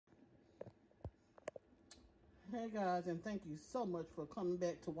Hey guys, and thank you so much for coming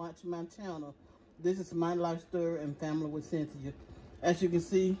back to watch my channel. This is My Life Story and Family with Cynthia. As you can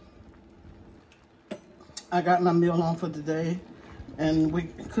see, I got my meal on for today, and we're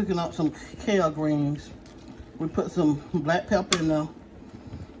cooking up some kale greens. We put some black pepper in there.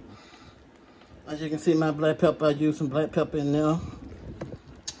 As you can see, my black pepper, I used some black pepper in there.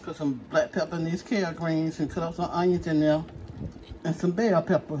 Put some black pepper in these kale greens and cut up some onions in there and some bell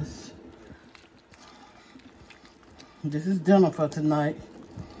peppers. This is dinner for tonight.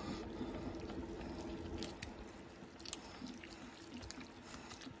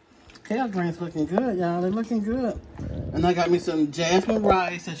 Kale greens looking good, y'all. They're looking good. And I got me some jasmine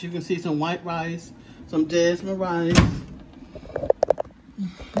rice. As you can see, some white rice, some jasmine rice.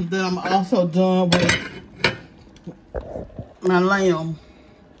 And then I'm also done with my lamb.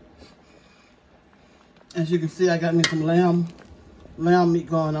 As you can see, I got me some lamb meat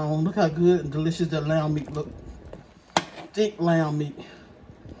going on. Look how good and delicious that lamb meat look. Thick lamb meat.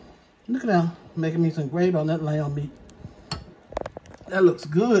 Look at that, making me some gravy on that lamb meat. That looks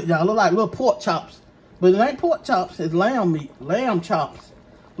good, y'all. Look like little pork chops, but it ain't pork chops. It's lamb meat, lamb chops.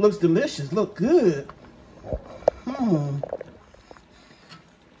 Looks delicious. Look good. Look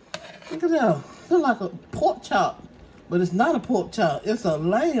at that. Looks like a pork chop, but it's not a pork chop. It's a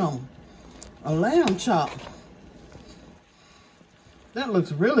lamb chop. That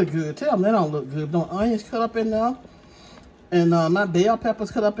looks really good. Tell them that don't look good. No onions cut up in there. And my bell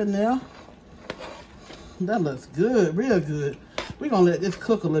peppers cut up in there. That looks good, real good. We're gonna let this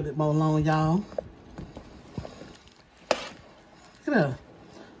cook a little bit more long, y'all. Look at that.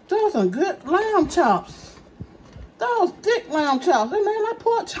 Those are good lamb chops. Those thick lamb chops. They made like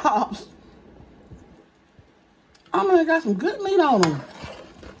pork chops. I mean, got some good meat on them.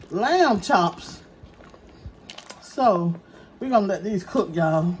 Lamb chops. So, we're gonna let these cook,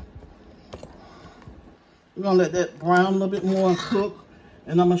 y'all. We're gonna let that brown a little bit more and cook.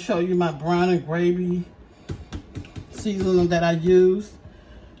 And I'm gonna show you my brown and gravy seasoning that I use.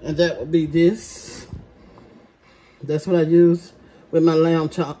 And that would be this. That's what I use with my lamb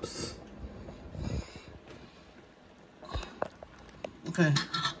chops. Okay.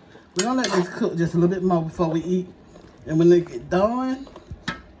 We're gonna let this cook just a little bit more before we eat. And when they get done,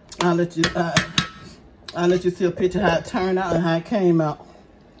 I'll let you see a picture how it turned out and how it came out.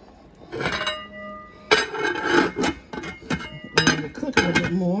 Cook a little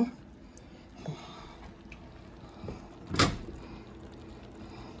bit more.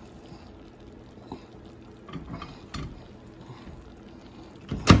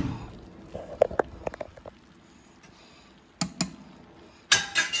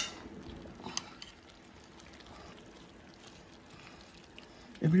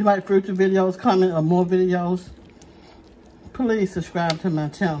 If you like future videos, comment or more videos, please subscribe to my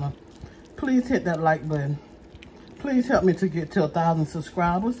channel. Please hit that like button. Please help me to get to 1,000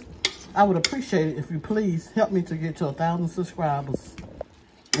 subscribers. I would appreciate it if you please help me to get to 1,000 subscribers.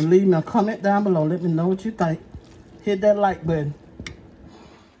 And leave me a comment down below. Let me know what you think. Hit that like button.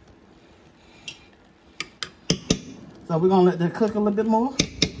 So we're going to let that cook a little bit more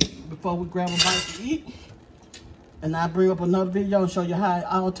before we grab a bite to eat. And I'll bring up another video and show you how it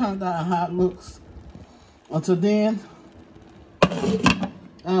all turned out and how it looks. Until then,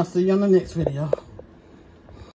 I'll see you on the next video.